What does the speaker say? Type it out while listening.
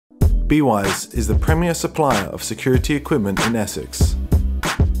BEEWISE is the premier supplier of security equipment in Essex,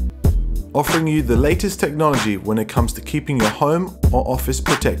 offering you the latest technology when it comes to keeping your home or office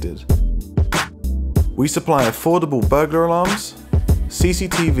protected. We supply affordable burglar alarms,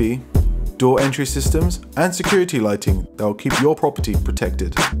 CCTV, door entry systems, and security lighting that will keep your property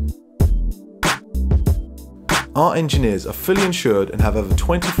protected. Our engineers are fully insured and have over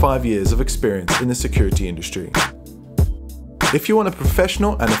 25 years of experience in the security industry. If you want a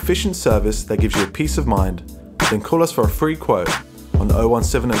professional and efficient service that gives you a peace of mind, then call us for a free quote on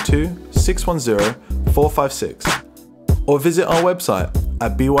 01702 610 456 or visit our website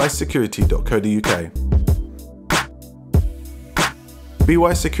at beewisesecurity.co.uk.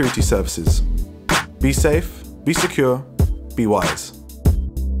 BEEWISE Security Services. Be safe, be secure, be wise.